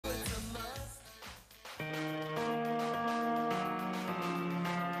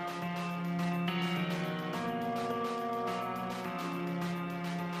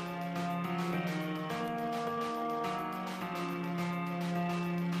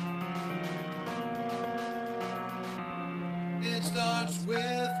starts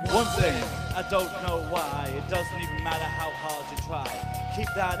with one thing. I don't know why. It doesn't even matter how hard you try. Keep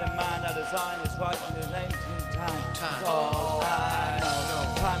that in mind. Our design is right in the name in time. Time. All I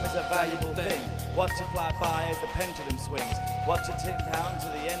know. Time is a valuable thing. Watch it fly by as the pendulum swings. Watch it tick down to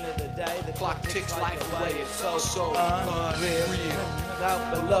the end of the day. The clock ticks like away. It's so unreal.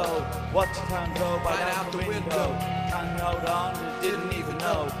 Out below. Watch the time go right out the window. Time held on, didn't even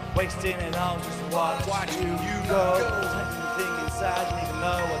know. Wasting it all just to watch you go. Thing inside, didn't even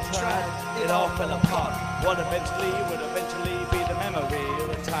know I tried. It all fell apart. What eventually would eventually be the memory of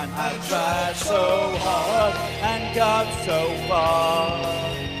the time I tried so hard and got so far.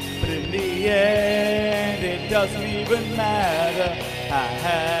 But in the end, it doesn't even matter. I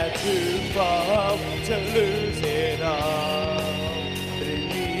had to fall to lose it all. But in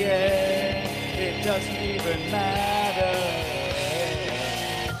the end, it doesn't even matter.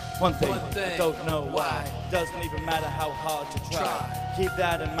 One thing, I don't know why. Doesn't even matter how hard you try. Keep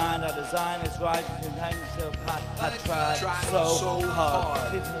that in mind, our design is right. You can hang yourself high. I tried so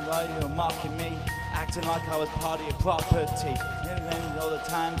hard. People like you were mocking me, acting like I was part of your property. And then all the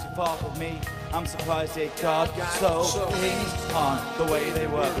times you fought with me, I'm surprised it got so things on the way they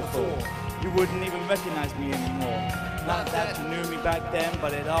were before. You wouldn't even recognize me anymore. Not that you knew me back then,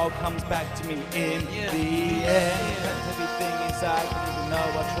 but it all comes back to me in the end. Everything inside, didn't even know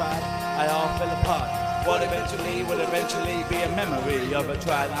I tried. I all fell apart. What eventually would eventually be a memory of a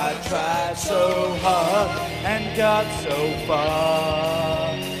try. I tried so hard and got so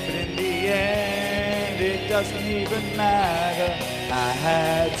far. But in the end, it doesn't even matter. I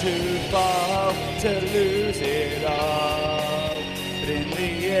had to fall to lose it all. But in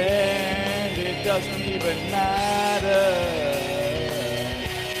the end, it doesn't even matter.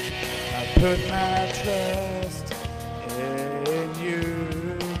 I put my trust in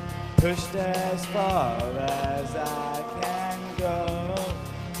you, pushed as far as I can go.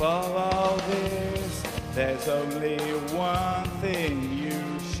 For all this, there's only one thing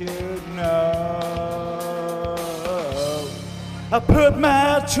you should know. I put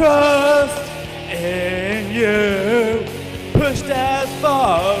my trust in you, pushed as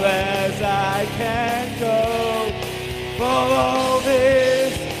far as I can go. For all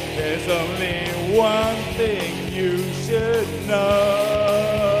this, there's only one thing you should know.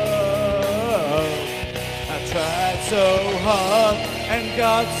 I tried so hard and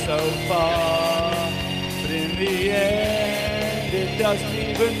got so far, but in the end, it doesn't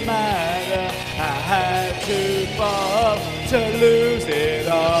even matter. I had to fall to lose it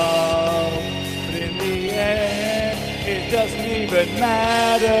all, but in the end, it doesn't even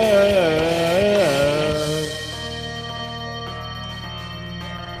matter.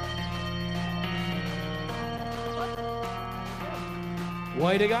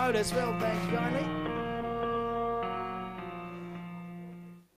 way to go as well, thanks, Johnny.